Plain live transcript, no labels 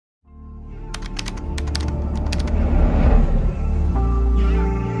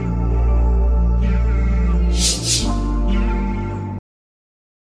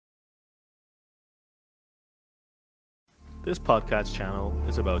This podcast channel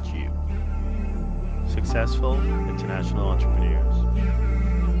is about you, successful international entrepreneurs,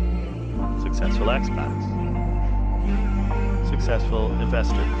 successful expats, successful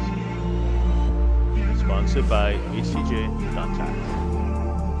investors. Sponsored by HCJ.tax.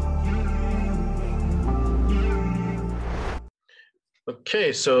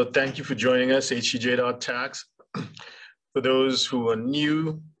 Okay, so thank you for joining us, HCJ.tax. For those who are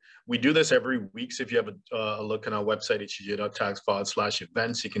new, we do this every week. So if you have a look on our website,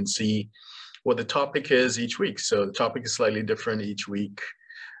 hcj.tax/events, you can see what the topic is each week. So the topic is slightly different each week.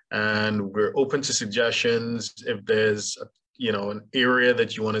 And we're open to suggestions. If there's an area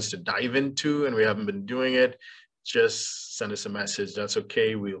that you want us to dive into and we haven't been doing it, just send us a message. That's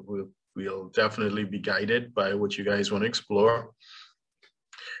okay. We'll definitely be guided by what you guys want to explore.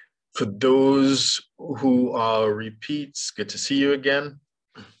 For those who are repeats, good to see you again.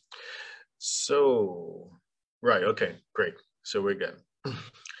 So, right, okay, great. So we're good.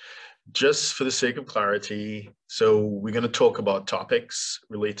 Just for the sake of clarity, so we're going to talk about topics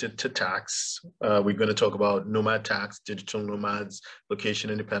related to tax. We're going to talk about nomad tax, digital nomads,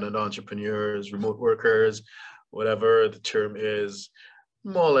 location independent entrepreneurs, remote workers, whatever the term is,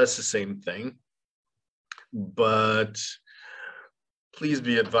 more or less the same thing. But please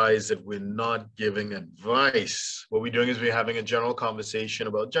be advised that we're not giving advice. What we're doing is we're having a general conversation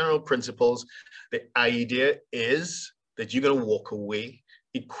about general principles. The idea is that you're going to walk away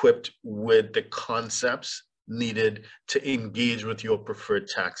equipped with the concepts needed to engage with your preferred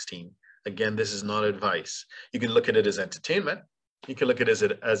tax team. Again, this is not advice. You can look at it as entertainment. You can look at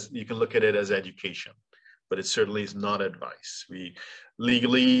it as education, but it certainly is not advice. We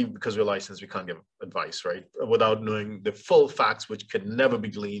legally, because we're licensed, we can't give advice, right? Without knowing the full facts, which can never be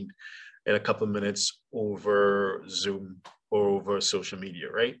gleaned in a couple of minutes over Zoom or over social media,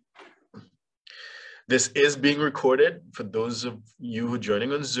 right? This is being recorded for those of you who are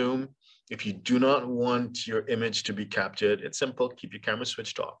joining on Zoom. If you do not want your image to be captured, it's simple, keep your camera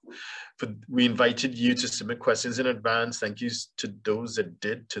switched off. We invited you to submit questions in advance. Thank you to those that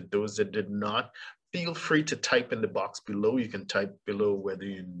did, to those that did not. Feel free to type in the box below. You can type below whether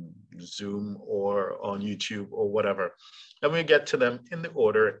in Zoom or on YouTube or whatever. And we'll get to them in the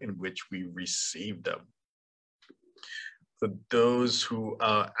order in which we received them. For those who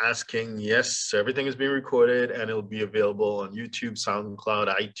are asking, yes, everything is being recorded and it'll be available on YouTube, SoundCloud,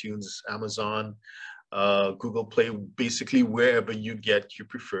 iTunes, Amazon, Google Play, basically wherever you get your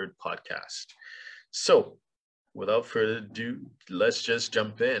preferred podcast. So without further ado, let's just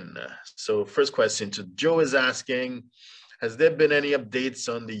jump in. So first question to Joe is asking, has there been any updates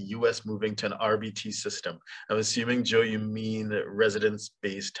on the US moving to an RBT system? I'm assuming, Joe, you mean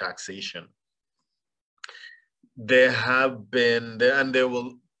residence-based taxation. There have been, and there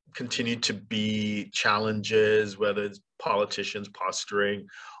will continue to be challenges, whether it's politicians posturing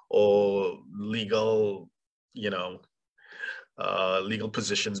or legal, legal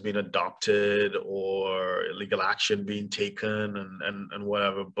positions being adopted or legal action being taken and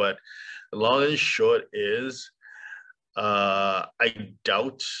whatever. But the long and short is, I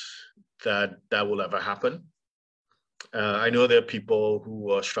doubt that will ever happen. I know there are people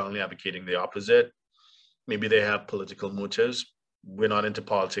who are strongly advocating the opposite. Maybe they have political motives. We're not into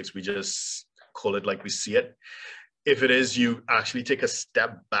politics. We just call it like we see it. If it is, you actually take a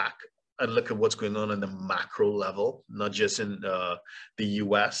step back and look at what's going on the macro level, not just in the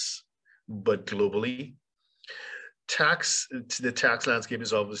US, but globally. The tax landscape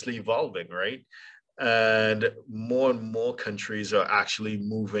is obviously evolving, right? And more countries are actually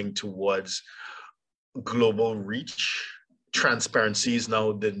moving towards global reach. Transparency is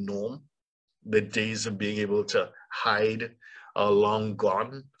now the norm. The days of being able to hide are long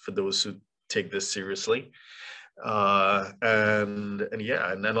gone for those who take this seriously. And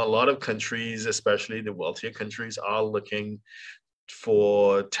a lot of countries, especially the wealthier countries, are looking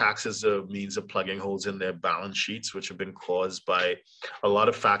for tax as a means of plugging holes in their balance sheets, which have been caused by a lot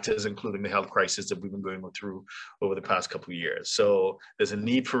of factors, including the health crisis that we've been going through over the past couple of years. So there's a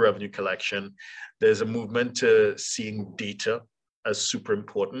need for revenue collection. There's a movement to seeing data as super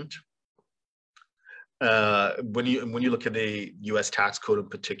important. When you look at the U.S. tax code in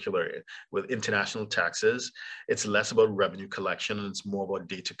particular, with international taxes, it's less about revenue collection and it's more about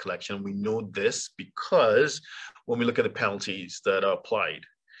data collection. We know this because when we look at the penalties that are applied,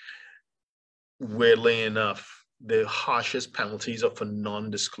 weirdly enough, the harshest penalties are for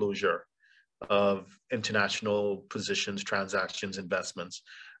non-disclosure of international positions, transactions, investments,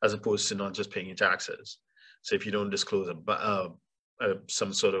 as opposed to not just paying your taxes. So if you don't disclose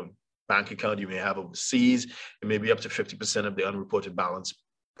some sort of bank account you may have overseas, it may be up to 50% of the unreported balance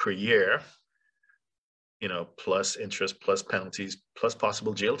per year. plus interest, plus penalties, plus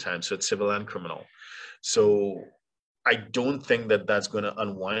possible jail time. So it's civil and criminal. So I don't think that that's going to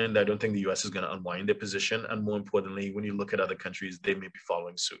unwind. I don't think the US is going to unwind their position. And more importantly, when you look at other countries, they may be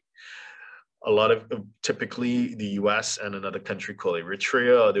following suit. A lot of typically the US and another country called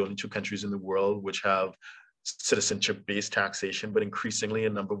Eritrea are the only two countries in the world which have citizenship-based taxation, but increasingly a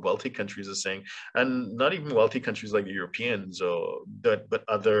number of wealthy countries are saying, and not even wealthy countries like the Europeans or that, but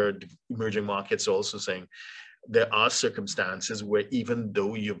other emerging markets are also saying there are circumstances where even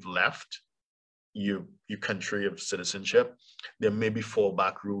though you've left your country of citizenship, there may be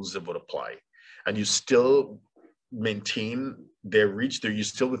fallback rules that would apply, and you still maintain their reach. You're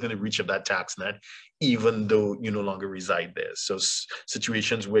still within the reach of that tax net, even though you no longer reside there. So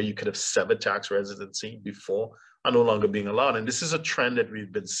situations where you could have severed tax residency before are no longer being allowed. And this is a trend that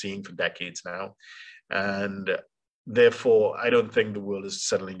we've been seeing for decades now. And therefore, I don't think the world is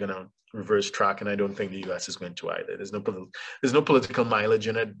suddenly going to reverse track, and I don't think the US is going to either. There's no political mileage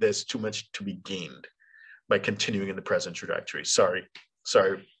in it. There's too much to be gained by continuing in the present trajectory. Sorry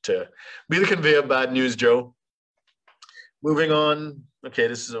to be the conveyor of bad news, Joe. Moving on. Okay,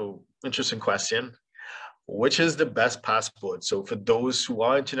 this is an interesting question. Which is the best passport? So for those who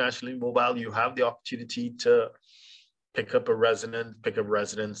are internationally mobile, you have the opportunity to pick up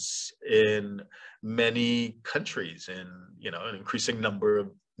residence in many countries, in an increasing number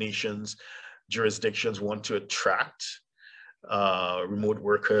of nations. Jurisdictions want to attract remote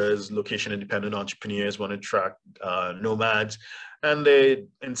workers, location independent entrepreneurs, want to attract nomads, and they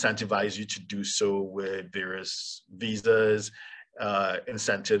incentivize you to do so with various visas,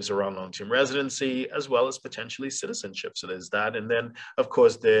 incentives around long-term residency, as well as potentially citizenship. So there's that. And then, of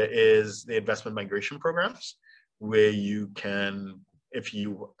course, there is the investment migration programs where you can, if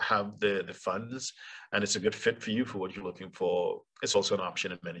you have the funds and it's a good fit for you for what you're looking for, it's also an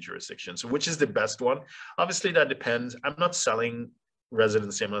option in many jurisdictions. So which is the best one? Obviously, that depends. I'm not selling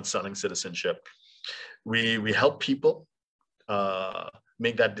residency. I'm not selling citizenship. We help people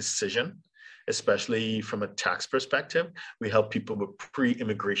make that decision, especially from a tax perspective. We help people with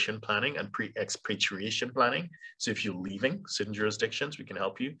pre-immigration planning and pre-expatriation planning. So if you're leaving certain jurisdictions, we can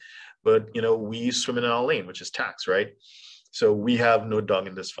help you. But we swim in our lane, which is tax, right? So we have no dog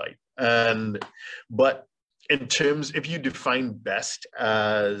in this fight. But in terms, if you define best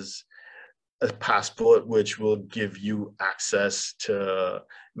as a passport which will give you access to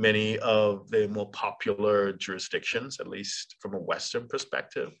many of the more popular jurisdictions, at least from a Western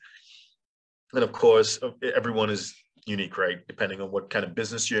perspective. And of course, everyone is unique, right? Depending on what kind of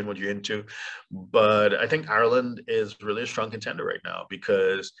business you're in, what you're into. But I think Ireland is really a strong contender right now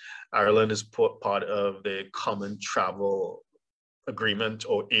because Ireland is part of the common travel agreement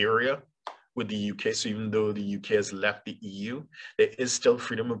or area with the UK. So even though the UK has left the EU, there is still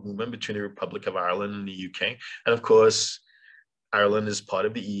freedom of movement between the Republic of Ireland and the UK. And of course, Ireland is part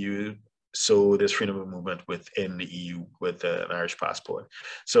of the EU. So there's freedom of movement within the EU with an Irish passport.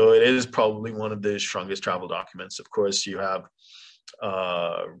 So it is probably one of the strongest travel documents. Of course, you have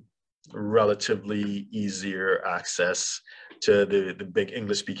relatively easier access to the big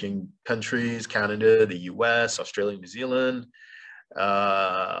English-speaking countries, Canada, the US, Australia, New Zealand.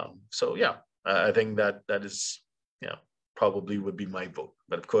 So yeah, I think that is, probably would be my vote.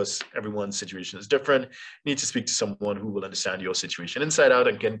 But of course, everyone's situation is different. You need to speak to someone who will understand your situation inside out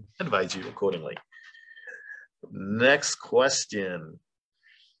and can advise you accordingly. Next question.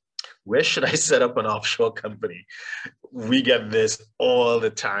 Where should I set up an offshore company? We get this all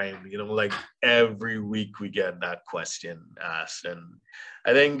the time, like every week we get that question asked. And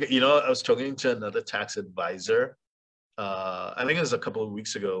I think, I was talking to another tax advisor. I think it was a couple of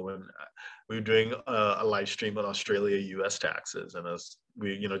weeks ago when we were doing a live stream on Australia US taxes, and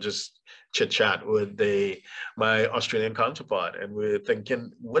we just chit chat with my Australian counterpart, and we're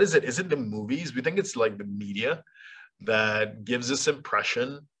thinking, what is it? Is it the movies? We think it's like the media that gives this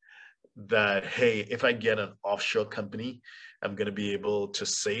impression that, hey, if I get an offshore company, I'm going to be able to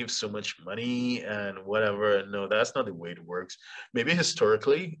save so much money and whatever. No, that's not the way it works. Maybe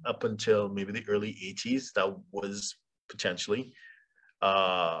historically, up until maybe the early 80s, that was potentially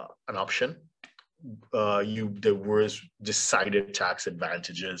an option. There was decided tax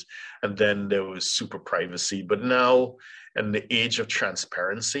advantages, and then there was super privacy. But now, in the age of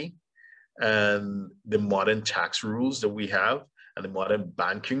transparency and the modern tax rules that we have, and the modern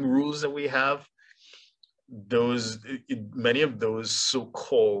banking rules that we have, many of those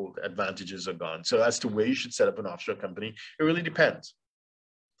so-called advantages are gone. So as to where you should set up an offshore company, it really depends.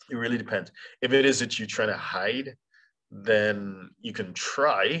 It really depends. If it is that you're trying to hide, then you can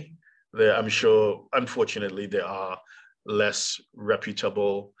try. I'm sure, unfortunately, there are less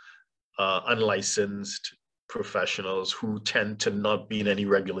reputable unlicensed professionals who tend to not be in any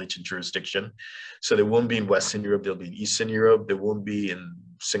regulated jurisdiction. So they won't be in Western Europe, they'll be in Eastern Europe, they won't be in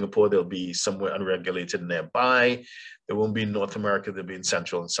Singapore, they'll be somewhere unregulated nearby. They won't be in North America, they'll be in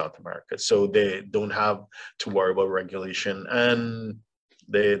Central and South America. So they don't have to worry about regulation, and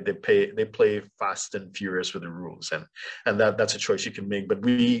they play fast and furious with the rules, and that's a choice you can make. But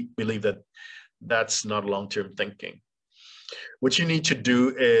we believe that that's not long-term thinking. What you need to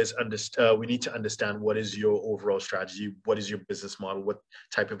do is we need to understand what is your overall strategy, what is your business model, what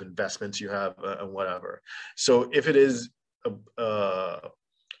type of investments you have, and whatever. So if it is an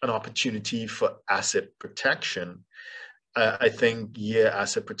opportunity for asset protection, I think, yeah,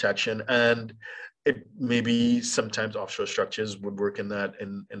 asset protection, and it maybe sometimes offshore structures would work in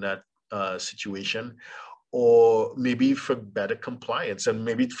that situation, or maybe for better compliance, and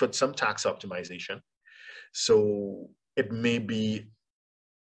maybe for some tax optimization. So it may be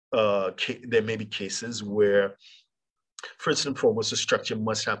there may be cases where, first and foremost, a structure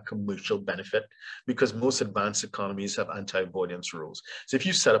must have commercial benefit, because most advanced economies have anti-avoidance rules. So if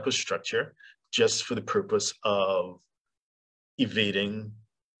you set up a structure just for the purpose of evading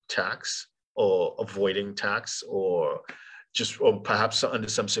tax or avoiding tax, or perhaps under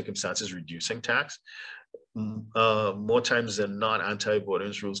some circumstances reducing tax, more times than not,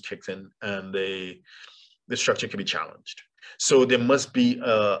 anti-avoidance rules kicked in, and the structure can be challenged. So there must be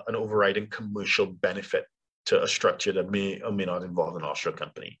an overriding commercial benefit to a structure that may or may not involve an offshore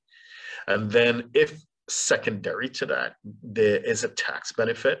company. And then if secondary to that, there is a tax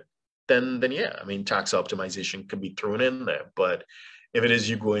benefit, then yeah, I mean, tax optimization can be thrown in there. But if it is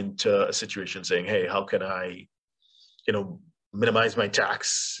you go into a situation saying, hey, how can I, minimize my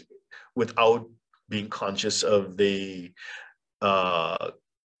tax without being conscious of the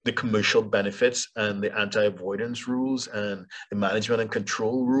commercial benefits and the anti-avoidance rules and the management and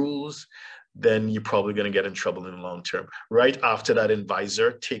control rules, then you're probably going to get in trouble in the long term. Right after that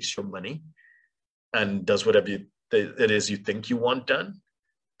advisor takes your money and does whatever it is you think you want done,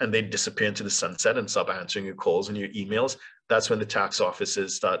 and they disappear into the sunset and stop answering your calls and your emails, that's when the tax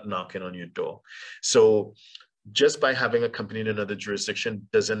offices start knocking on your door. So just by having a company in another jurisdiction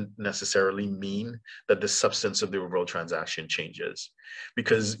doesn't necessarily mean that the substance of the overall transaction changes,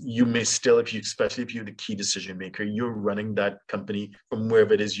 because you may still, especially if you're the key decision maker, you're running that company from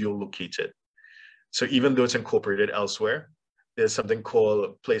wherever it is you're located. So even though it's incorporated elsewhere, there's something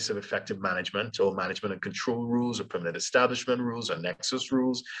called place of effective management, or management and control rules, or permanent establishment rules, or nexus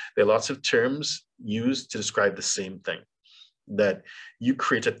rules. There are lots of terms used to describe the same thing, that you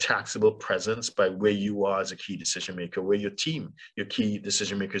create a taxable presence by where you are as a key decision maker, where your key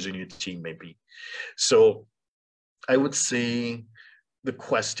decision makers in your team may be. So I would say the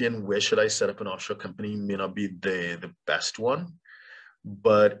question, where should I set up an offshore company, may not be the best one,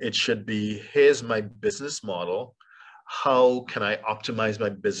 but it should be, here's my business model. How can I optimize my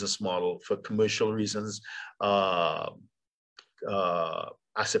business model for commercial reasons, asset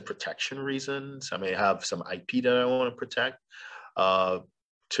protection reasons? I may have some IP that I want to protect, to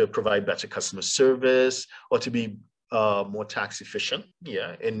provide better customer service, or to be more tax efficient,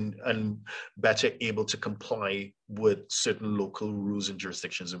 yeah, and better able to comply with certain local rules and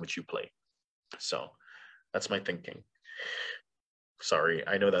jurisdictions in which you play. So that's my thinking. Sorry,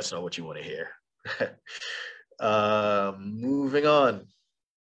 I know that's not what you want to hear. Moving on.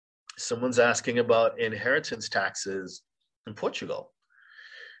 Someone's asking about inheritance taxes in Portugal.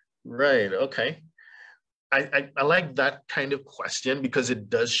 Right, okay. I like that kind of question, because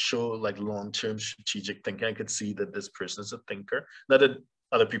it does show like long-term strategic thinking. I could see that this person is a thinker. Not that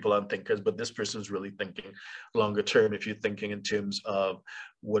other people aren't thinkers, but this person is really thinking longer term. If you're thinking in terms of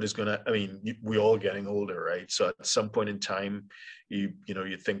what is gonna, I mean, we're all getting older, right? So at some point in time, you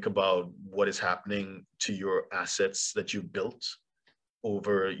think about what is happening to your assets that you built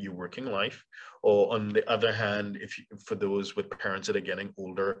over your working life. Or on the other hand, for those with parents that are getting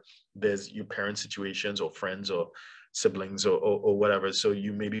older, there's your parent situations, or friends, or siblings, or whatever. So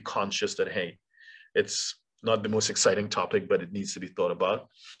you may be conscious that, hey, it's not the most exciting topic, but it needs to be thought about.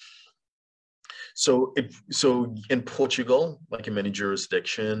 So in Portugal, like in many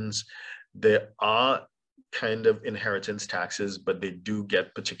jurisdictions, there are kind of inheritance taxes, but they do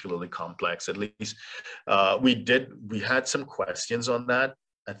get particularly complex. At least we had some questions on that,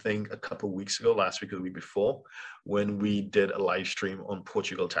 I think a couple of weeks ago, last week or the week before, when we did a live stream on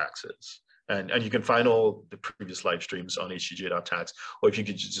Portugal taxes. And you can find all the previous live streams on hdj.tax, or if you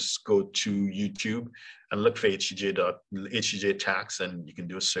could just go to YouTube and look for hdj tax, and you can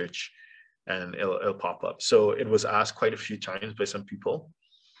do a search and it'll pop up. So it was asked quite a few times by some people.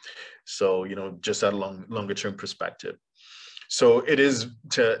 So, just that longer term perspective. So it is,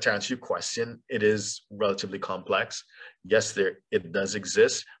 to answer your question, it is relatively complex. Yes, it does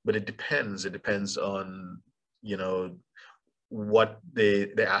exist, but it depends. It depends on, you know, what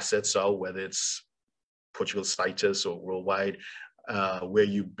the assets are, whether it's Portugal status or worldwide, where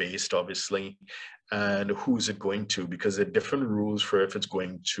you based, obviously, and who's it going to, because there are different rules for if it's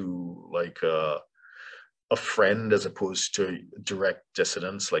going to like a friend as opposed to direct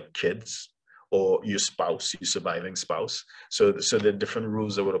dissidents like kids or your spouse, your surviving spouse. So there are different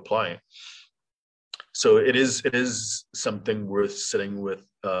rules that would apply. So it is something worth sitting with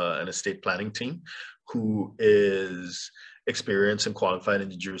an estate planning team who is experienced and qualified in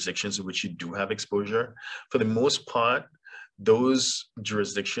the jurisdictions in which you do have exposure. For the most part, those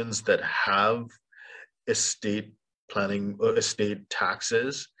jurisdictions that have estate planning or estate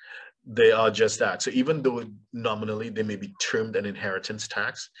taxes, they are just that. So even though nominally they may be termed an inheritance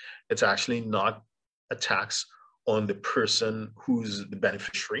tax, it's actually not a tax on the person who's the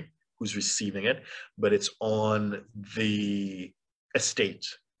beneficiary, who's receiving it, but it's on the estate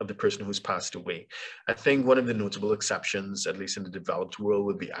of the person who's passed away. I think one of the notable exceptions, at least in the developed world,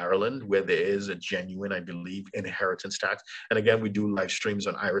 would be Ireland, where there is a genuine, I believe, inheritance tax. And again, we do live streams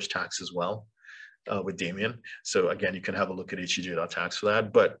on Irish tax as well. With Damien. So again, you can have a look at HEJ.tax for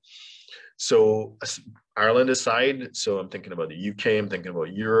that. But so Ireland aside, so I'm thinking about the UK, I'm thinking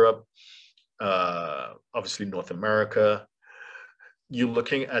about Europe, obviously North America. You're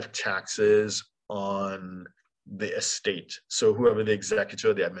looking at taxes on the estate. So whoever the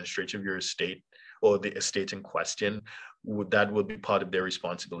executor, the administrator of your estate, or the estate in question, that would be part of their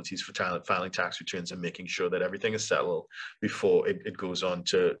responsibilities for filing tax returns and making sure that everything is settled before it goes on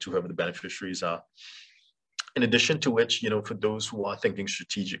to whoever the beneficiaries are. In addition to which, you know, for those who are thinking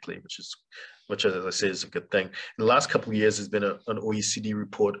strategically, which as I say is a good thing. In the last couple of years, there's been an OECD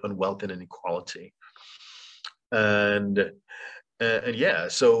report on wealth and inequality. And yeah,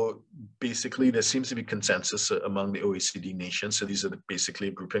 so basically there seems to be consensus among the OECD nations. So these are basically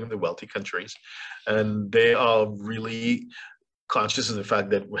a grouping of the wealthy countries. And they are really conscious of the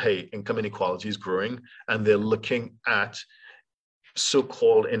fact that, hey, income inequality is growing, and they're looking at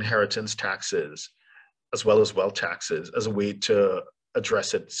so-called inheritance taxes as well as wealth taxes as a way to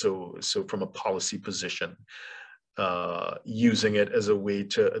address it. So from a policy position, using it as a way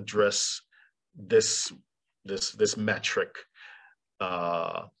to address this metric.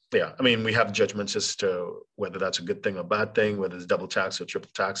 Yeah, I mean, we have judgments as to whether that's a good thing or bad thing, whether it's double tax or triple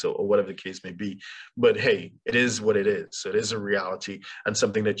tax or whatever the case may be. But hey, it is what it is. It is a reality and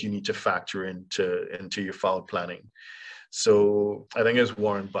something that you need to factor into your file planning. So I think it's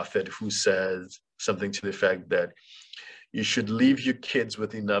Warren Buffett who says something to the effect that you should leave your kids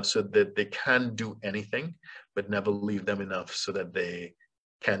with enough so that they can do anything, but never leave them enough so that they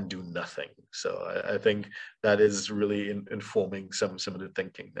can do nothing. So I think that is really informing some of the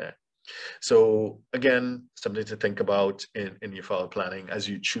thinking there. So again, something to think about in your file planning as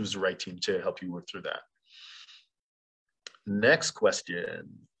you choose the right team to help you work through that. Next question.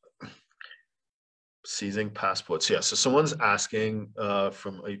 Seizing passports. Yeah, so someone's asking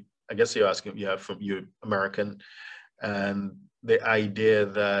I guess you're asking, yeah, from you American, and the idea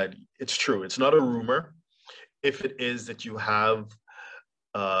that it's true. It's not a rumor. If it is that you have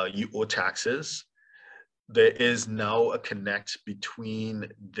you owe taxes, there is now a connect between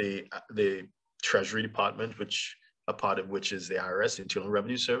the Treasury Department, which a part of which is the IRS, the Internal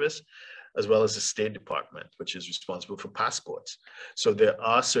Revenue Service, as well as the State Department, which is responsible for passports. So there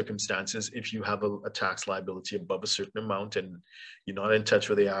are circumstances if you have a tax liability above a certain amount and you're not in touch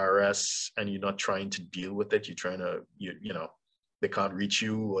with the IRS and you're not trying to deal with it, you're trying to, you know, they can't reach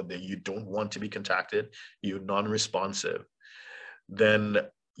you or you don't want to be contacted, you're non-responsive, then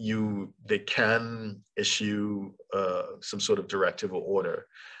they can issue some sort of directive or order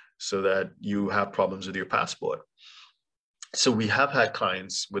so that you have problems with your passport. So we have had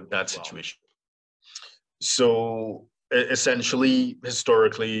clients with that situation. So essentially,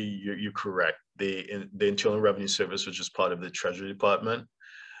 historically, you're correct. The Internal Revenue Service, which is part of the Treasury Department,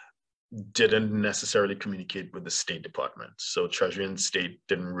 didn't necessarily communicate with the State Department. So Treasury and State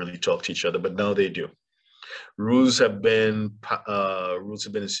didn't really talk to each other, but now they do. Rules have been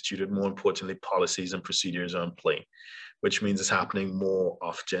instituted. More importantly, policies and procedures are in play, which means it's happening more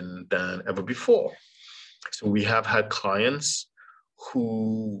often than ever before. So we have had clients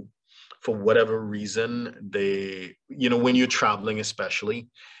who, for whatever reason, they, you know, when you're traveling, especially,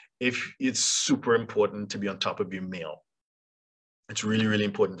 if it's super important to be on top of your mail. It's really, really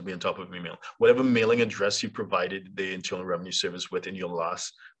important to be on top of your mail. Whatever mailing address you provided the Internal Revenue Service with in your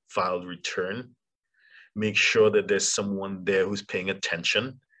last filed return, make sure that there's someone there who's paying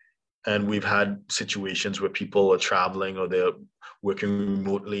attention And we've had situations where people are traveling or they're working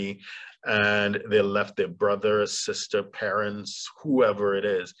remotely and they left their brother, sister, parents, whoever it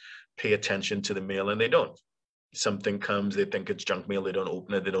is, pay attention to the mail, and they don't. Something comes, they think it's junk mail, they don't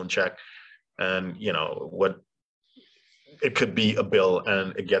open it, they don't check. And what, it could be a bill,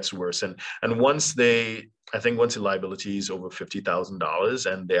 and it gets worse. And once I think once the liability is over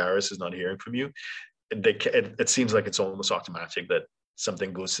 $50,000 and the IRS is not hearing from you, it seems like it's almost automatic that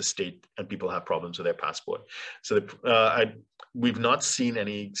something goes to state and people have problems with their passport. So we've not seen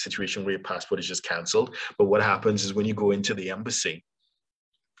any situation where your passport is just canceled. But what happens is when you go into the embassy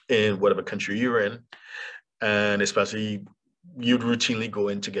in whatever country you're in, and especially you'd routinely go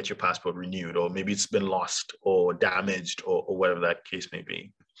in to get your passport renewed, or maybe it's been lost or damaged, or whatever that case may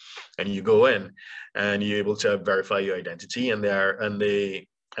be. And you go in and you're able to verify your identity, and the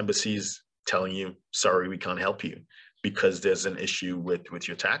embassy's telling you, sorry, we can't help you because there's an issue with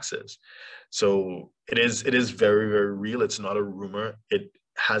your taxes. So it is very, very real. It's not a rumor. It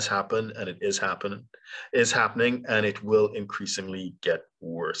has happened, and it is happening, and it will increasingly get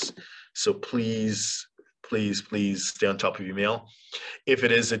worse. So please stay on top of your mail. If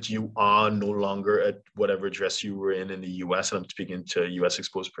it is that you are no longer at whatever address you were in the US, and I'm speaking to US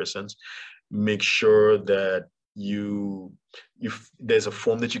exposed persons, make sure that there's a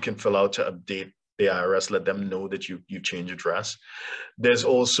form that you can fill out to update the IRS, let them know that you changed address. There's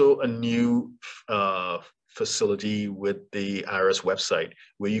also a new facility with the IRS website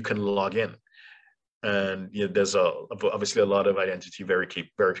where you can log in. And there's obviously a lot of identity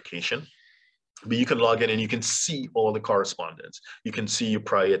verification. But you can log in and you can see all the correspondence. You can see your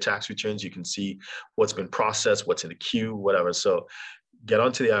prior tax returns. You can see what's been processed, what's in the queue, whatever. So get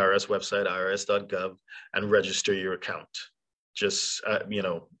onto the IRS website, irs.gov, and register your account. Just,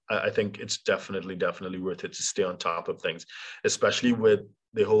 I think it's definitely worth it to stay on top of things, especially with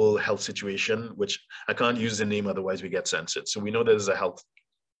the whole health situation, which I can't use the name, otherwise we get censored. So we know there's a health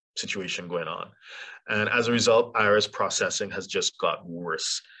situation going on. And as a result, IRS processing has just got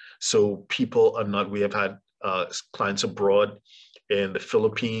worse. So we have had clients abroad in the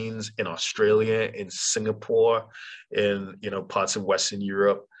Philippines, in Australia, in Singapore, in parts of Western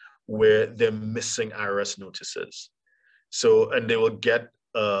Europe, where they're missing IRS notices. So, and they will get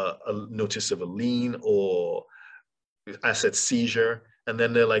a notice of a lien or asset seizure, and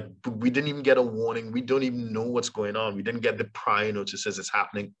then they're like, we didn't even get a warning. We don't even know what's going on. We didn't get the prior notices. It's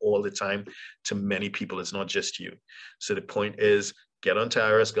happening all the time to many people. It's not just you. So the point is, get onto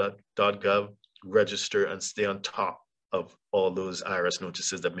irs.gov, register, and stay on top of all those IRS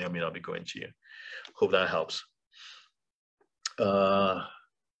notices that may or may not be going to you. Hope that helps.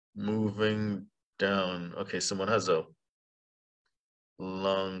 Moving down. Okay, someone has a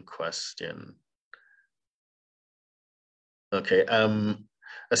long question. Okay, I'm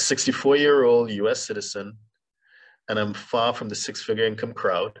a 64-year-old US citizen, and I'm far from the six-figure income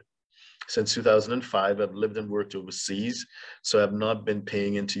crowd. Since 2005, I've lived and worked overseas, so I've not been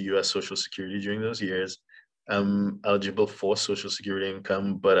paying into US Social Security during those years. I'm eligible for Social Security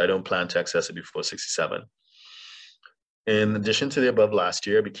income, but I don't plan to access it before 67. In addition to the above, last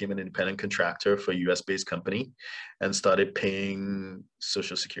year, I became an independent contractor for a US-based company and started paying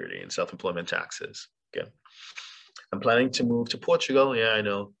Social Security and self-employment taxes. Okay. I'm planning to move to Portugal. Yeah, I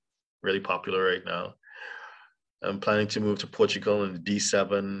know, really popular right now. I'm planning to move to Portugal in the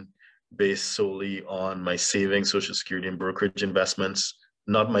D7, based solely on my savings, Social Security, and brokerage investments,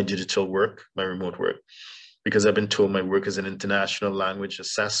 not my digital work, my remote work, because I've been told my work as an international language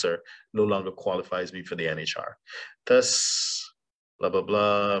assessor no longer qualifies me for the NHR. Thus, blah, blah,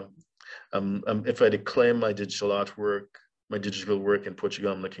 blah. If I declare my digital artwork, my digital work in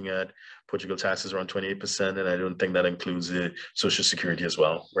Portugal, I'm looking at Portugal taxes around 28%, and I don't think that includes the Social Security as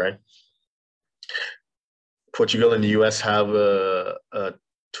well, right? Portugal and the US have a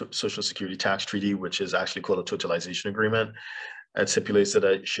Social Security tax treaty, which is actually called a totalization agreement. It stipulates that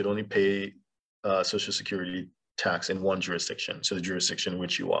I should only pay Social Security tax in one jurisdiction, so the jurisdiction in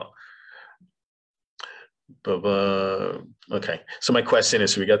which you are. Okay, so my question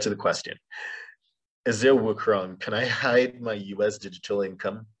is, so we got to the question. Is there a workaround? Can I hide my US digital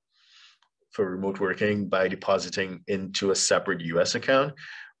income for remote working by depositing into a separate US account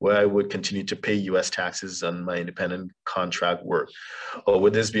where I would continue to pay US taxes on my independent contract work? Or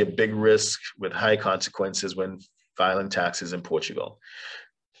would this be a big risk with high consequences when filing taxes in Portugal?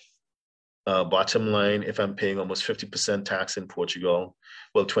 Bottom line, if I'm paying almost 50% tax in Portugal,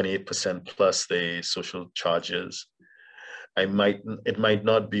 well, 28% plus the social charges, it might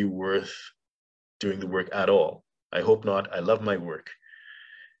not be worth doing the work at all. I hope not. I love my work.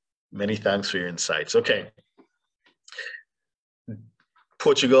 Many thanks for your insights. Okay.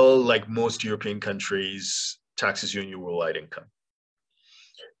 Portugal, like most European countries, taxes you on your worldwide income.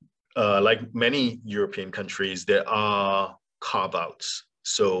 Like many European countries, there are carve-outs.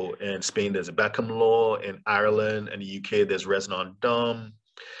 So in Spain, there's a Beckham law. In Ireland and the UK, there's res non dom.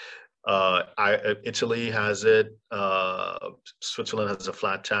 Italy has it. Switzerland has a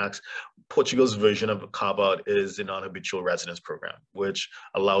flat tax. Portugal's version of a carve-out is the non-habitual residence program, which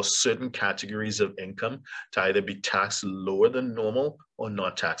allows certain categories of income to either be taxed lower than normal or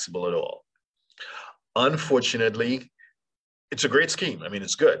not taxable at all. Unfortunately, it's a great scheme. I mean,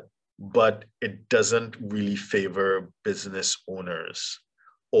 it's good, but it doesn't really favor business owners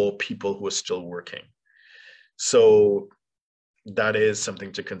or people who are still working. So that is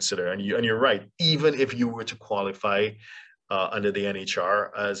something to consider. And you're right. Even if you were to qualify under the NHR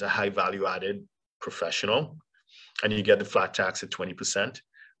as a high value added professional, and you get the flat tax at 20%,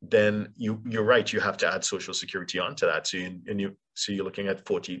 then you're right. You have to add Social Security onto that. So you're looking at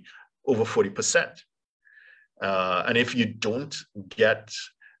over 40%. And if you don't get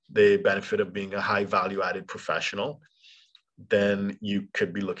the benefit of being a high value added professional, then you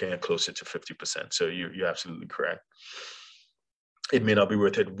could be looking at closer to 50%. So you're absolutely correct. It may not be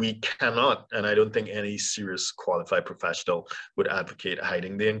worth it. We cannot, and I don't think any serious qualified professional would advocate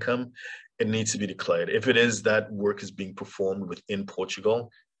hiding the income. It needs to be declared. If it is that work is being performed within Portugal,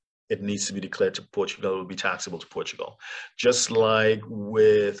 it needs to be declared to Portugal. It will be taxable to Portugal. Just like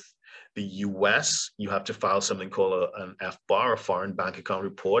with the US, you have to file something called an FBAR, a Foreign Bank Account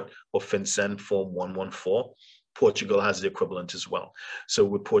Report, or FinCEN Form 114. Portugal has the equivalent as well. So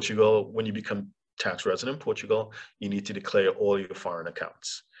with Portugal, when you become tax resident in Portugal, you need to declare all your foreign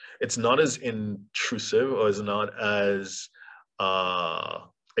accounts. It's not as intrusive or is not as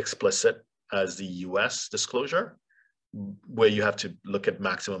explicit as the US disclosure, where you have to look at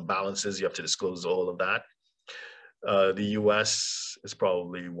maximum balances, you have to disclose all of that. The US is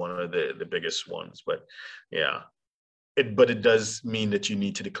probably one of the biggest ones, but yeah. But it does mean that you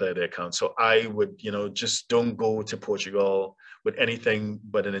need to declare the account. So I would, just don't go to Portugal with anything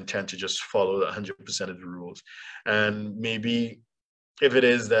but an intent to just follow 100% of the rules. And maybe if it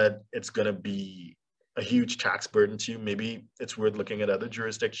is that it's going to be a huge tax burden to you, maybe it's worth looking at other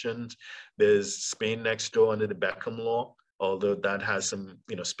jurisdictions. There's Spain next door under the Beckham law, although that has some,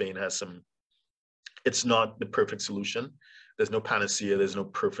 Spain has some, it's not the perfect solution. There's no panacea. There's no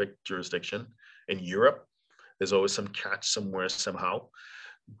perfect jurisdiction. In Europe, there's always some catch somewhere, somehow.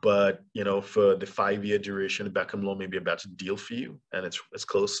 But, for the 5-year duration, the Beckham law may be a better deal for you. And it's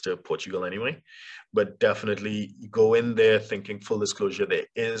close to Portugal anyway. But definitely go in there thinking, full disclosure, there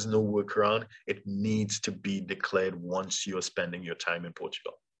is no workaround. It needs to be declared once you're spending your time in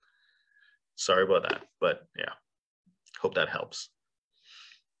Portugal. Sorry about that. But yeah, hope that helps.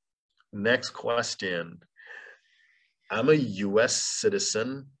 Next question. I'm a US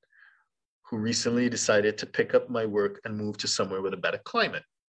citizen who recently decided to pick up my work and move to somewhere with a better climate.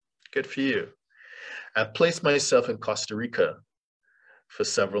 Good for you. I've placed myself in Costa Rica for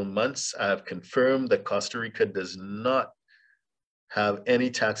several months. I have confirmed that Costa Rica does not have any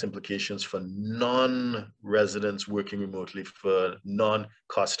tax implications for non-residents working remotely for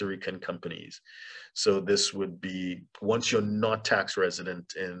non-Costa Rican companies. So this would be once you're not tax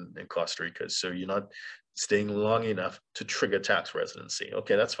resident in Costa Rica. So you're not staying long enough to trigger tax residency.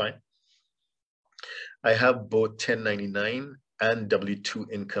 Okay, that's fine. I have both 1099 and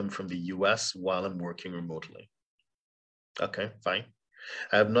W-2 income from the US while I'm working remotely. Okay, fine.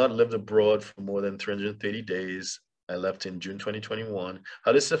 I have not lived abroad for more than 330 days. I left in June 2021.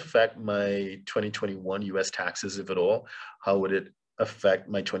 How does this affect my 2021 US taxes, if at all? How would it affect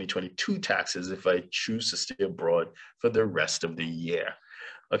my 2022 taxes if I choose to stay abroad for the rest of the year?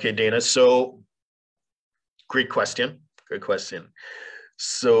 Okay, Dana, so great question. Great question.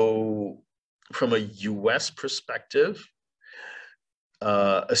 So from a US perspective,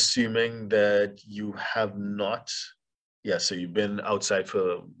 assuming that you have not, so you've been outside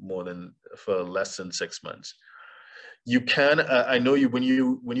for less than 6 months. You can, I know when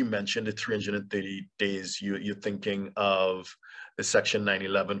you mentioned the 330 days, you're thinking of the Section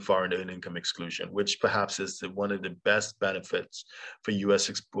 911 foreign earned income exclusion, which perhaps is one of the best benefits for US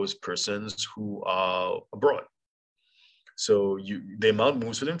exposed persons who are abroad. So the amount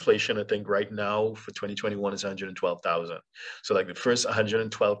moves with inflation. I think right now for 2021 is 112,000. So like the first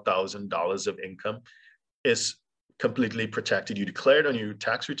 $112,000 of income is completely protected. You declared on your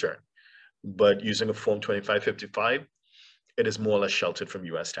tax return, but using a Form 2555, it is more or less sheltered from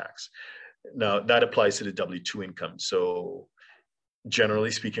US tax. Now that applies to the W-2 income. So generally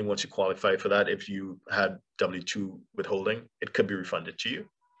speaking, once you qualify for that, if you had W-2 withholding, it could be refunded to you.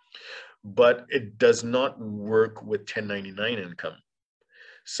 But it does not work with 1099 income.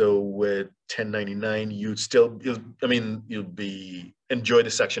 So with 1099, you'll be enjoy the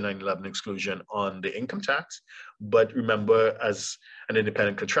Section 911 exclusion on the income tax. But remember, as an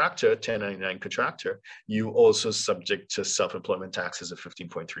independent contractor, 1099 contractor, you also subject to self-employment taxes of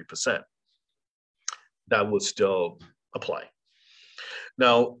 15.3%. That will still apply.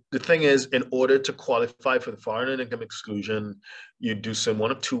 Now, the thing is, in order to qualify for the foreign income exclusion, you do so in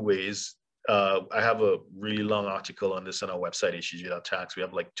one of two ways. I have a really long article on this on our website, HGG.tax. We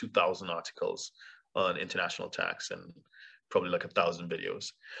have like 2,000 articles on international tax and probably like 1,000 videos.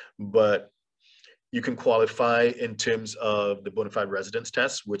 But you can qualify in terms of the bona fide residence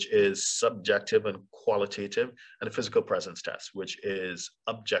test, which is subjective and qualitative, and the physical presence test, which is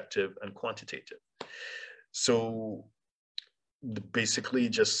objective and quantitative. So basically,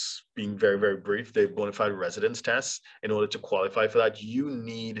 just being very, very brief, the bona fide residence test, in order to qualify for that, you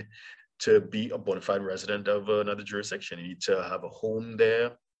need to be a bona fide resident of another jurisdiction. You need to have a home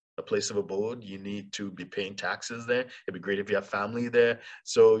there, a place of abode. You need to be paying taxes there. It'd be great if you have family there.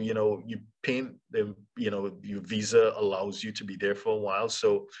 So, you pay, your visa allows you to be there for a while.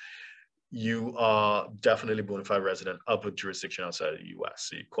 So you are definitely a bona fide resident of a jurisdiction outside of the US.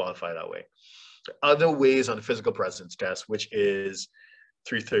 So you qualify that way. Other ways on the physical presence test, which is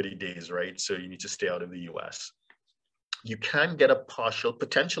 330 days, right? So you need to stay out of the US. You can get a partial,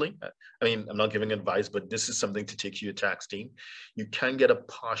 potentially, I mean, I'm not giving advice, but this is something to take to your tax team. You can get a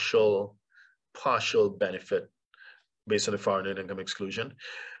partial benefit based on the foreign income exclusion,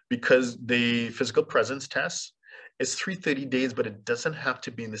 because the physical presence test is 330 days, but it doesn't have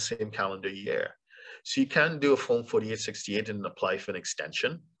to be in the same calendar year. So you can do a Form 4868 and apply for an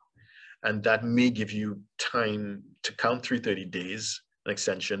extension. And that may give you time to count 330 days, you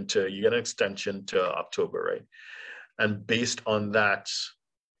get an extension to October, right? And based on that,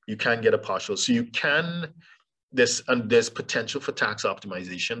 you can get a partial. So there's potential for tax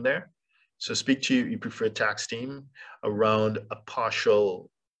optimization there. So speak to your preferred tax team around a partial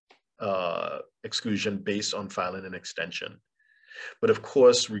exclusion based on filing an extension. But of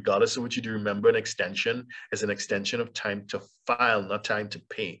course, regardless of what you do, remember, an extension is an extension of time to file, not time to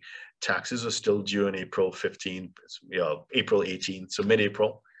pay. Taxes are still due on April 15th, April 18th, so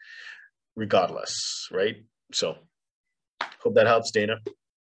mid-April, regardless, right? So hope that helps, Dana.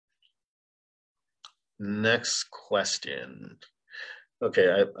 Next question.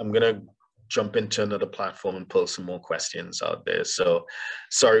 Okay, I'm gonna jump into another platform and pull some more questions out there. So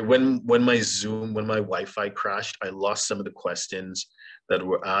sorry, when my Wi-Fi crashed, I lost some of the questions that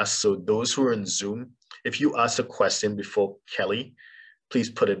were asked. So those who are in Zoom, if you ask a question before Kelly, please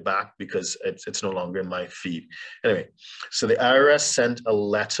put it back, because it's no longer in my feed. Anyway, so the IRS sent a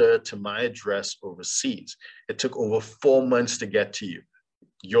letter to my address overseas. It took over 4 months to get to you.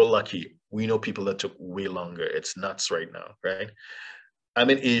 You're lucky. We know people that took way longer. It's nuts right now, right? I'm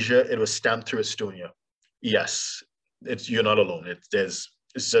in Asia. It was stamped through Estonia. Yes, you're not alone. It's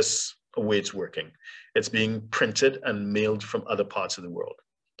just a way it's working. It's being printed and mailed from other parts of the world.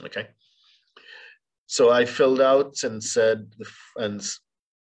 Okay. So I filled out and sent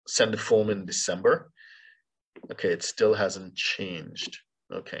the form in December. Okay, it still hasn't changed.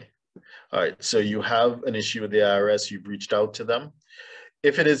 Okay. All right. So you have an issue with the IRS. You've reached out to them.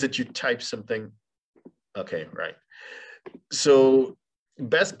 If it is that you type something, okay, right. So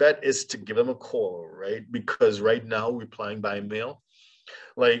best bet is to give them a call, right? Because right now we're applying by mail.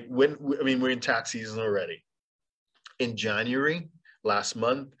 Like we're in tax season already. In January, last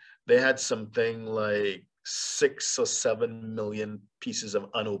month, they had something like 6 or 7 million pieces of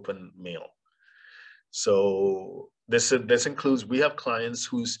unopened mail. So this includes, we have clients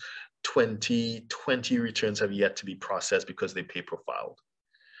whose 2020 returns have yet to be processed because they paper filed.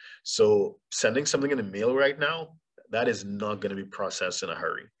 So sending something in the mail right now, that is not going to be processed in a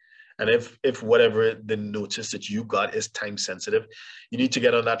hurry. And if whatever the notice that you got is time sensitive, you need to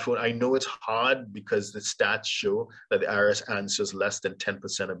get on that phone. I know it's hard because the stats show that the IRS answers less than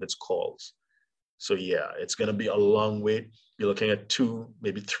 10% of its calls. So yeah, it's going to be a long wait. You're looking at 2,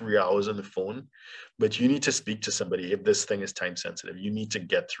 maybe 3 hours on the phone, but you need to speak to somebody. If this thing is time sensitive, you need to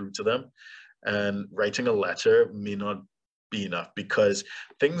get through to them, and writing a letter may not be enough because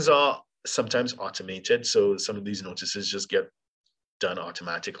things are sometimes automated. So some of these notices just get done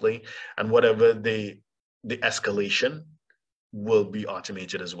automatically, and whatever the escalation will be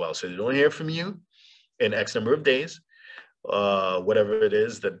automated as well. So they don't hear from you in X number of days, whatever it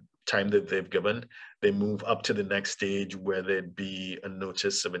is, the time that they've given, they move up to the next stage where there'd be a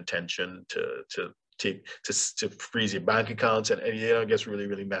notice of intention to freeze your bank accounts, and it gets really,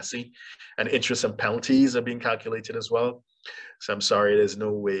 really messy, and interest and penalties are being calculated as well. So I'm sorry, there's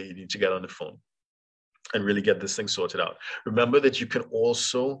no way. You need to get on the phone. and really get this thing sorted out. Remember that you can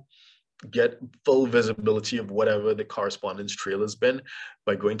also get full visibility of whatever the correspondence trail has been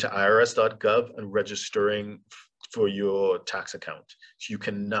by going to irs.gov and registering for your tax account. So you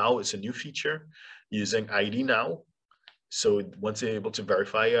can now, it's a new feature, using ID Now. So once you're able to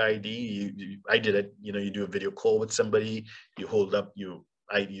verify your ID, I did it, you do a video call with somebody, you hold up your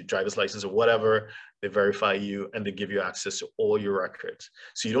ID, your driver's license or whatever, they verify you and they give you access to all your records.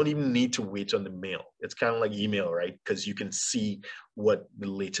 So you don't even need to wait on the mail. It's kind of like email, right? Because you can see what the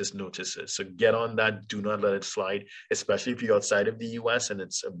latest notice is. So get on that, do not let it slide, especially if you're outside of the US and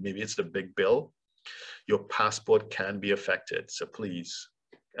maybe it's a big bill, your passport can be affected. So please,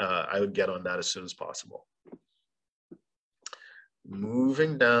 I would get on that as soon as possible.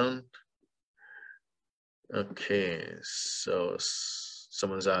 Moving down. Okay, so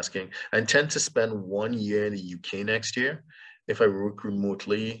someone's asking, I intend to spend 1 year in the UK next year. If I work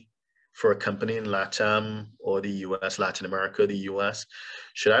remotely for a company in LATAM or the US, Latin America, the US,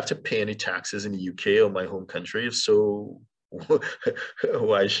 should I have to pay any taxes in the UK or my home country? If so,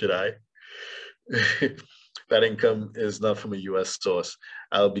 why should I? That income is not from a US source.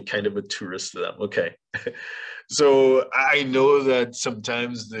 I'll be kind of a tourist to them. Okay. So I know that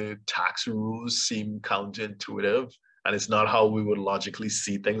sometimes the tax rules seem counterintuitive and it's not how we would logically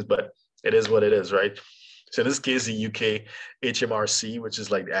see things, but it is what it is, right? So in this case, the UK HMRC, which is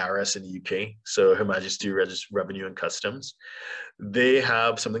like the IRS in the UK, so Her Majesty Revenue and Customs, they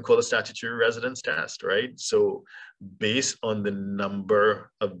have something called a statutory residence test, right? So based on the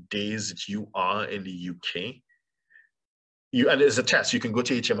number of days that you are in the UK, and it's a test. You can go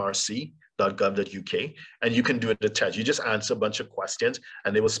to hmrc.gov.uk and you can do the test. You just answer a bunch of questions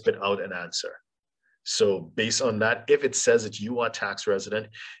and they will spit out an answer. So based on that, if it says that you are a tax resident,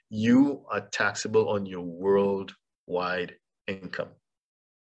 you are taxable on your worldwide income.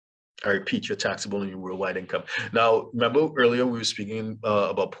 I repeat, you're taxable on your worldwide income. Now, remember earlier we were speaking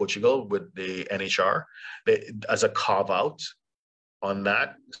about Portugal with the NHR as a carve out on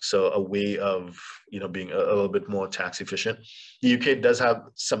that. So a way of, being a little bit more tax efficient. The UK does have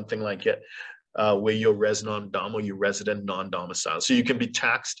something like it, where you're resident non-dom or you're resident non-domicile. So you can be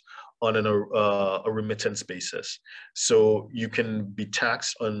taxed on a remittance basis. So you can be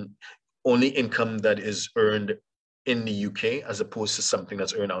taxed on only income that is earned in the UK as opposed to something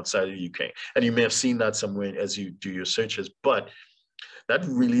that's earned outside of the UK. And you may have seen that somewhere as you do your searches, but that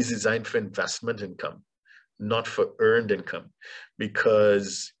really is designed for investment income, not for earned income,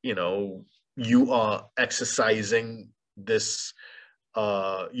 because you are exercising this,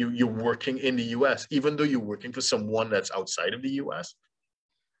 you're working in the US, even though you're working for someone that's outside of the US.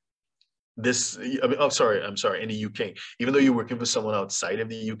 I'm sorry, in the UK, even though you're working for someone outside of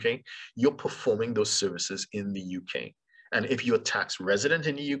the UK, you're performing those services in the UK. And if you're a tax resident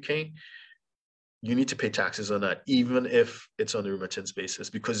in the UK, you need to pay taxes on that, even if it's on a remittance basis,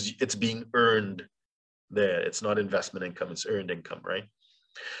 because it's being earned there. It's not investment income, it's earned income, right?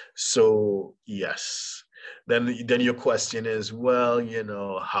 So yes, then your question is, well,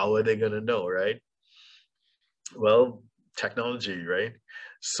 how are they going to know, right? Well, technology, right?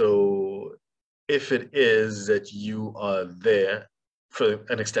 So if it is that you are there for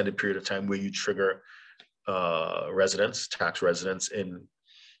an extended period of time where you trigger tax residence in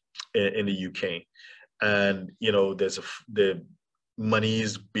the UK, and the money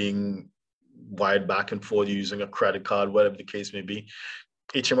is being wired back and forth using a credit card, whatever the case may be,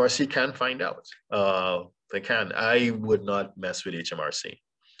 HMRC can find out. They can. I would not mess with HMRC.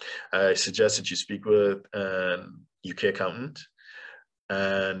 I suggest that you speak with an UK accountant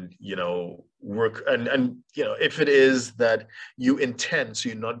and work and if it is that you intend, so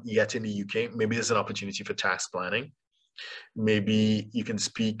you're not yet in the UK, maybe there's an opportunity for tax planning. Maybe you can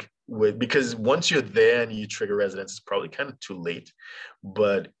speak with, because once you're there and you trigger residence, it's probably kind of too late.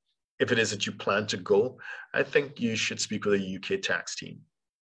 But if it is that you plan to go, I think you should speak with a UK tax team.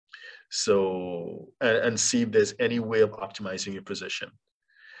 So, and see if there's any way of optimizing your position.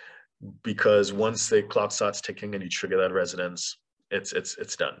 Because once the clock starts ticking and you trigger that residence,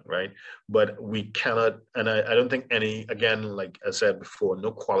 it's done, right? But we cannot, and I don't think any, again, like I said before,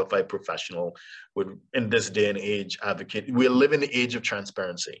 no qualified professional would, in this day and age, advocate. We live in the age of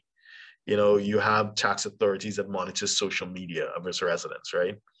transparency. You have tax authorities that monitor social media of its residents,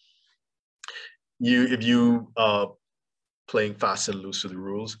 right? If you are playing fast and loose with the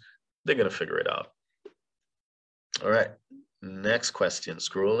rules, they're going to figure it out. All right, next question,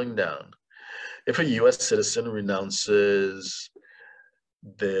 scrolling down. If a US citizen renounces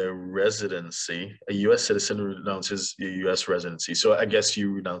their residency, a US citizen renounces the US residency. So I guess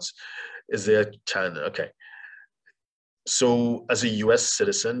you renounce, is there 10? Okay. So as a US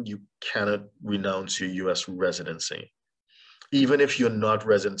citizen, you cannot renounce your US residency, even if you're not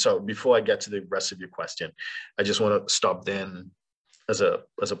resident. So before I get to the rest of your question, I just want to stop then as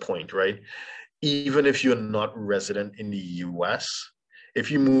a point, right? Even if you're not resident in the US, if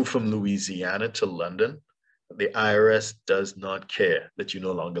you move from Louisiana to London, the IRS does not care that you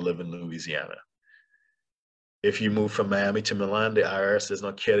no longer live in Louisiana. If you move from Miami to Milan, the IRS does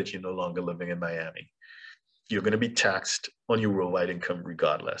not care that you're no longer living in Miami. You're going to be taxed on your worldwide income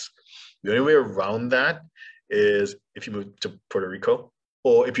regardless. The only way around that is if you move to Puerto Rico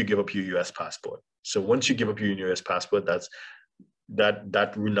or if you give up your US passport. So once you give up your US passport, that's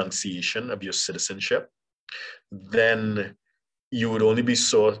that renunciation of your citizenship, then you would only be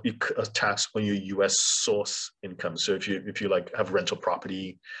taxed on your US source income. So if you like have rental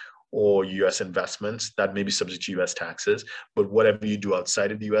property or US investments, that may be subject to US taxes. But whatever you do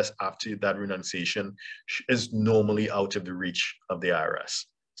outside of the US after that renunciation is normally out of the reach of the IRS.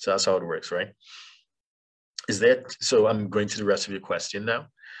 So that's how it works, right? So I'm going to the rest of your question now.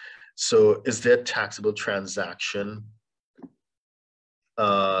 So is there taxable transaction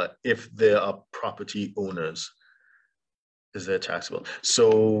if there are property owners? Is there taxable?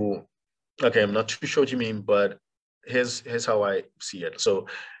 So, okay, I'm not too sure what you mean, but here's how I see it. So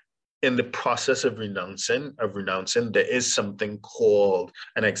in the process of renouncing, there is something called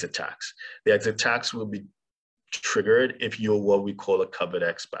an exit tax. The exit tax will be triggered if you're what we call a covered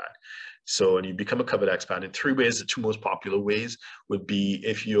expat. So when you become a covered expat, in three ways, the two most popular ways would be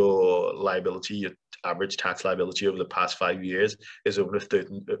if your liability, your average tax liability over the past 5 years is over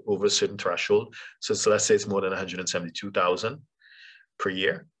a certain threshold. So let's say it's more than 172,000 per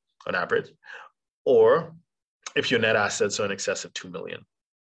year on average, or if your net assets are in excess of 2 million.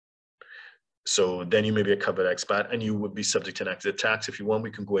 So then you may be a covered expat and you would be subject to an exit tax. If you want, we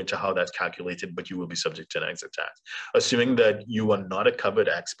can go into how that's calculated, but you will be subject to an exit tax. Assuming that you are not a covered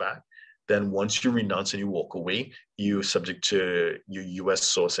expat, then once you renounce and you walk away, you're subject to your US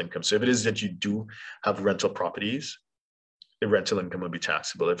source income. So if it is that you do have rental properties, the rental income will be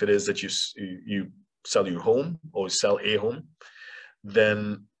taxable. If it is that you sell your home or sell a home,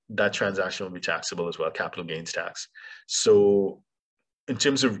 then that transaction will be taxable as well, capital gains tax. So in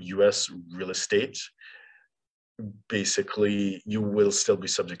terms of US real estate, basically you will still be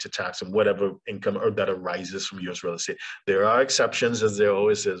subject to tax on whatever income or that arises from US real estate. There are exceptions, as there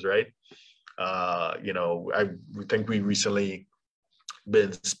always is, right? I think we recently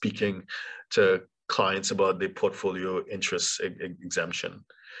been speaking to clients about the portfolio interest exemption.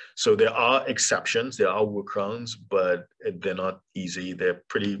 So there are exceptions, there are workarounds, but they're not easy. They're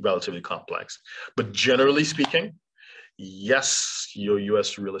pretty relatively complex. But generally speaking, yes, your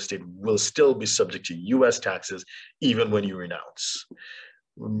US real estate will still be subject to US taxes even when you renounce.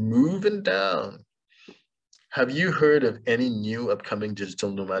 Moving down. Have you heard of any new upcoming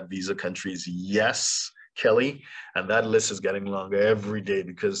digital nomad visa countries? Yes, Kelly. And that list is getting longer every day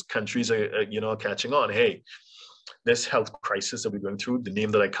because countries are catching on. Hey, this health crisis that we're going through, the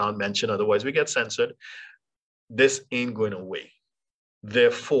name that I can't mention, otherwise we get censored, this ain't going away.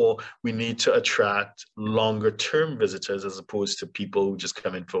 Therefore, we need to attract longer term visitors as opposed to people who just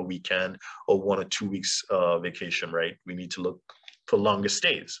come in for a weekend or 1 or 2 weeks vacation, right? We need to look for longer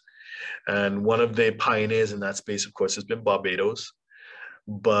stays. And one of the pioneers in that space, of course, has been Barbados,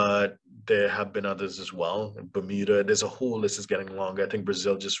 but there have been others as well. Bermuda, there's a whole list is getting longer. I think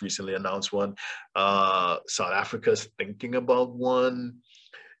Brazil just recently announced one. South Africa is thinking about one.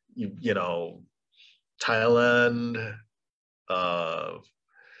 Thailand,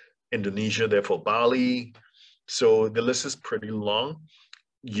 Indonesia, therefore Bali. So the list is pretty long.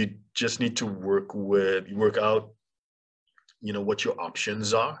 You just need to work out, what your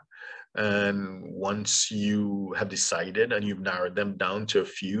options are. And once you have decided and you've narrowed them down to a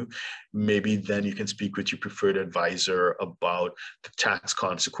few, maybe then you can speak with your preferred advisor about the tax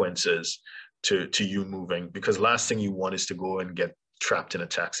consequences to you moving, because last thing you want is to go and get trapped in a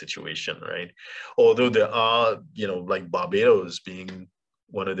tax situation, right? Although there are, like Barbados being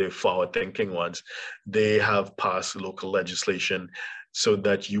one of the forward-thinking ones, they have passed local legislation so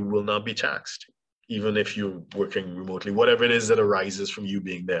that you will not be taxed, even if you're working remotely, whatever it is that arises from you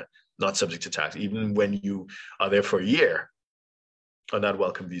being there, not subject to tax. Even when you are there for a year on that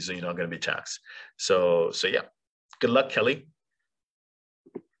welcome visa, you're not going to be taxed. So yeah, good luck, Kelly.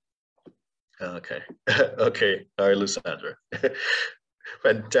 Okay. Okay. All right, Lusandra.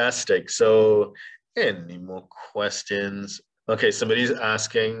 Fantastic. So any more questions? Okay, somebody's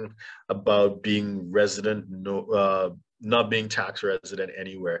asking about being resident not being tax resident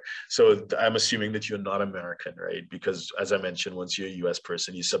anywhere. So I'm assuming that you're not American, right? Because as I mentioned, once you're a US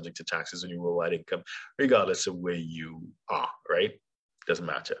person, you're subject to taxes on your worldwide income, regardless of where you are, right? Doesn't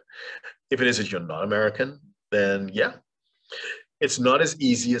matter. If it is that you're not American, then yeah, it's not as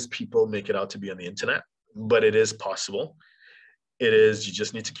easy as people make it out to be on the internet, but it is possible. It is, you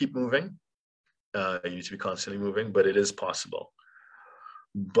just need to keep moving. You need to be constantly moving, but it is possible.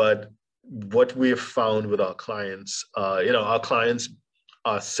 But what we have found with our clients, our clients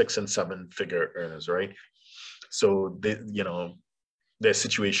are 6 and 7 figure earners, right? So they, their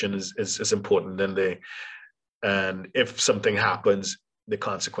situation is important, and if something happens, the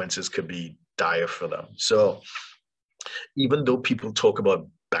consequences could be dire for them. So even though people talk about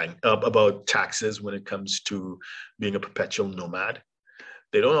about taxes when it comes to being a perpetual nomad,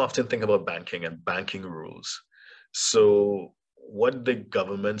 they don't often think about banking and banking rules. So what the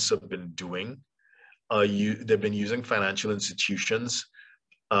governments have been doing, they've been using financial institutions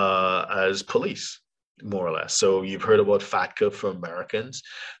as police, more or less. So you've heard about FATCA for Americans.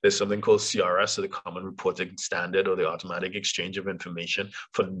 There's something called CRS, or the Common Reporting Standard, or the Automatic Exchange of Information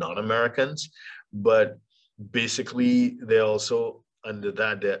for non-Americans. But basically, they're also under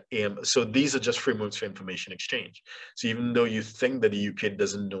that, so these are just frameworks for information exchange. So even though you think that the UK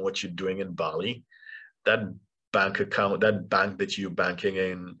doesn't know what you're doing in Bali, that bank account, that bank that you're banking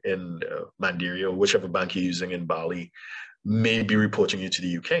in Mandiri, or whichever bank you're using in Bali, may be reporting you to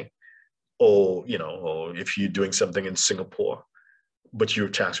the UK. Or, or if you're doing something in Singapore, but you're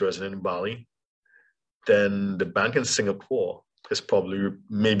a tax resident in Bali, then the bank in Singapore is probably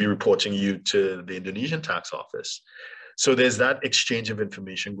maybe reporting you to the Indonesian tax office. So there's that exchange of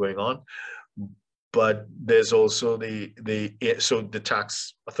information going on. But there's also so the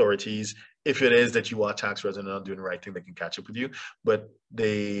tax authorities, if it is that you are a tax resident and not doing the right thing, they can catch up with you. But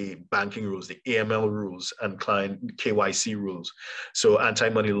the banking rules, the AML rules, and client KYC rules, so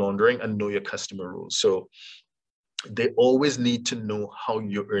anti-money laundering and know your customer rules. So they always need to know how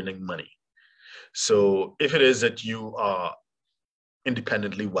you're earning money. So if it is that you are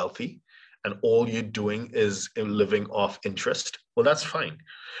independently wealthy and all you're doing is living off interest, well, that's fine.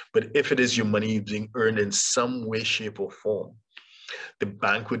 But if it is your money being earned in some way, shape, or form, the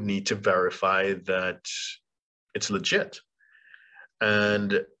bank would need to verify that it's legit.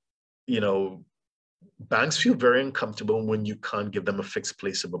 And, banks feel very uncomfortable when you can't give them a fixed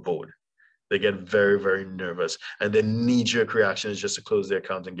place of abode. They get very, very nervous. And their knee-jerk reaction is just to close their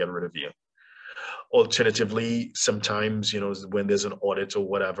account and get rid of you. Alternatively, sometimes, when there's an audit or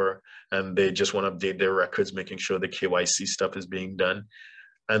whatever, and they just want to update their records, making sure the KYC stuff is being done,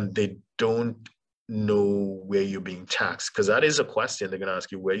 and they don't know where you're being taxed, because that is a question they're going to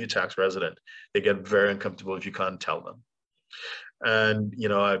ask you, where you tax resident. They get very uncomfortable if you can't tell them. And,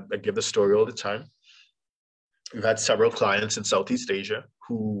 I give the story all the time. We've had several clients in Southeast Asia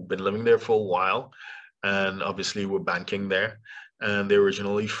who've been living there for a while, and obviously we're banking there. And they're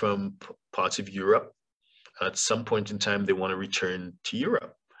originally from parts of Europe. At some point in time, they want to return to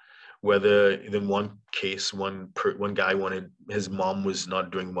Europe. Whether in one case, one guy his mom was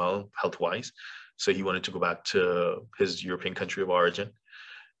not doing well health-wise, so he wanted to go back to his European country of origin.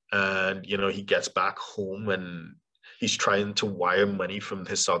 And, he gets back home and he's trying to wire money from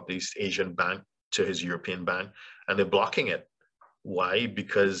his Southeast Asian bank to his European bank, and they're blocking it. Why?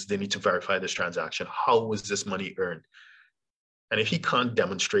 Because they need to verify this transaction. How was this money earned? And if he can't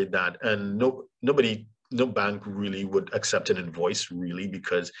demonstrate that, and no bank really would accept an invoice, really,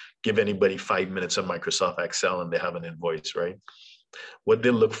 because give anybody 5 minutes on Microsoft Excel and they have an invoice, right? What they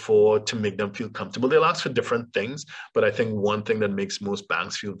look for to make them feel comfortable, they'll ask for different things, but I think one thing that makes most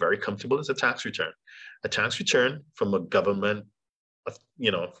banks feel very comfortable is a tax return. A tax return from a government,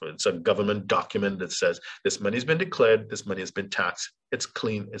 it's a government document that says this money's been declared, this money has been taxed, it's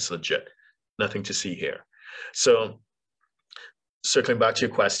clean, it's legit, nothing to see here. So circling back to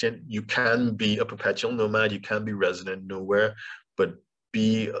your question, you can be a perpetual nomad, you can be resident nowhere, but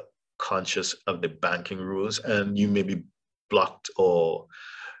be conscious of the banking rules, and you may be blocked or,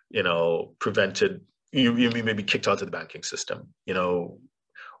 prevented. You may be kicked out of the banking system,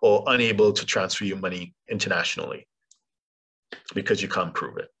 or unable to transfer your money internationally because you can't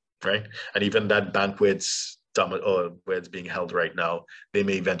prove it, right? And even that bank where it's being held right now, they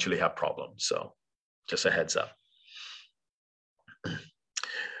may eventually have problems. So just a heads up.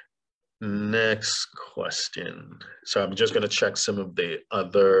 Next question. So I'm just going to check some of the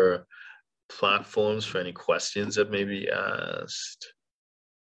other platforms for any questions that may be asked.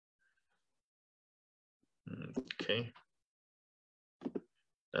 Okay.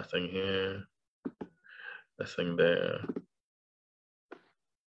 Nothing here. Nothing there.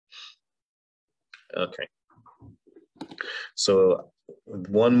 Okay. So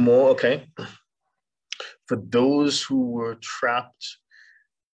one more, okay. For those who were trapped,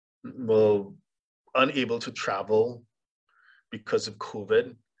 well, unable to travel because of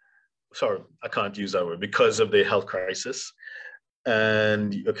COVID, sorry, I can't use that word, because of the health crisis.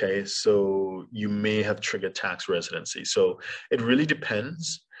 And okay, so you may have triggered tax residency. So it really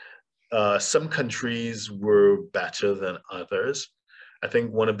depends. Some countries were better than others. I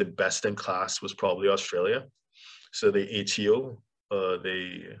think one of the best in class was probably Australia. So the ATO,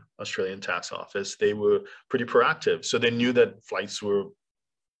 the Australian Tax Office, they were pretty proactive. So they knew that flights weren't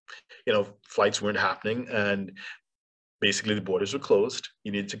happening, and basically the borders were closed.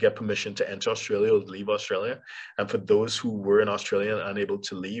 You needed to get permission to enter Australia or leave Australia. And for those who were in Australia and unable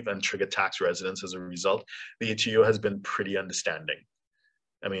to leave and trigger tax residence as a result, the ATO has been pretty understanding.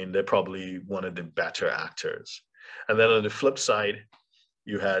 I mean, they're probably one of the better actors. And then on the flip side,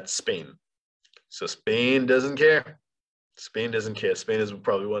 you had Spain. So Spain doesn't care. Spain doesn't care. Spain is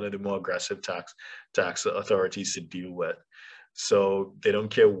probably one of the more aggressive tax authorities to deal with. So they don't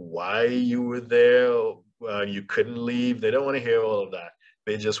care why you were there, you couldn't leave. They don't want to hear all of that.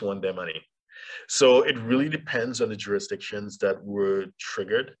 They just want their money. So it really depends on the jurisdictions that were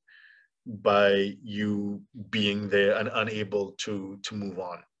triggered by you being there and unable to move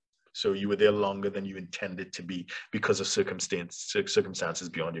on. So you were there longer than you intended to be because of circumstances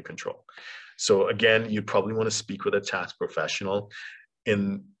beyond your control. So again, you'd probably want to speak with a tax professional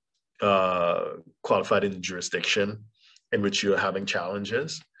qualified in the jurisdiction in which you're having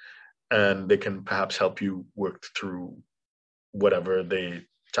challenges, and they can perhaps help you work through whatever the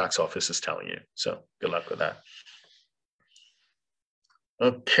tax office is telling you. So good luck with that.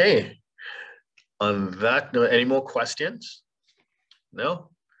 Okay. On that note, any more questions? No?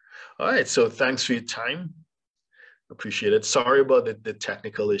 All right, so thanks for your time. Appreciate it. Sorry about the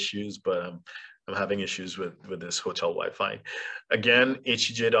technical issues, but I'm having issues with this hotel Wi-Fi. Again,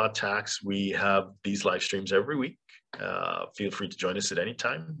 htj.tax, we have these live streams every week. Feel free to join us at any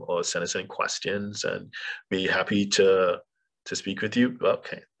time or send us any questions, and be happy to speak with you.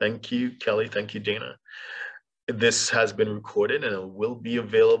 Okay, thank you, Kelly. Thank you, Dana. This has been recorded and it will be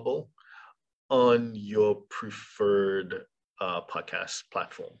available on your preferred podcast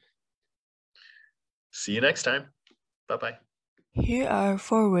platform. See you next time. Bye-bye. Here are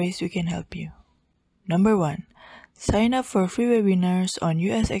 4 ways we can help you. Number 1. Sign up for free webinars on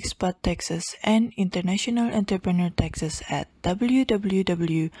US expat taxes and international entrepreneur taxes at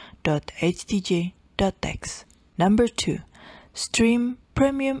www.htj.tax. Number 2. Stream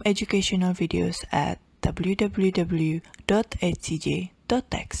premium educational videos at www.htj.tax.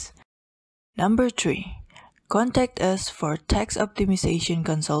 Number 3. Contact us for tax optimization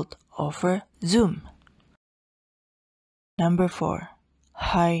consult over Zoom. Number 4.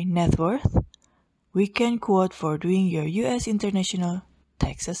 High net worth. Weekend quote for doing your US international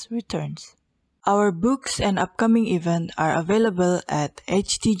taxes returns. Our books and upcoming event are available at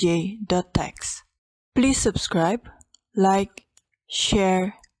htj.tax. Please subscribe, like,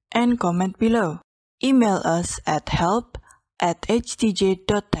 share, and comment below. Email us at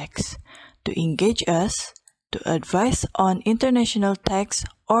help@htj.tax to engage us, to advise on international tax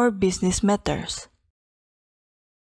or business matters.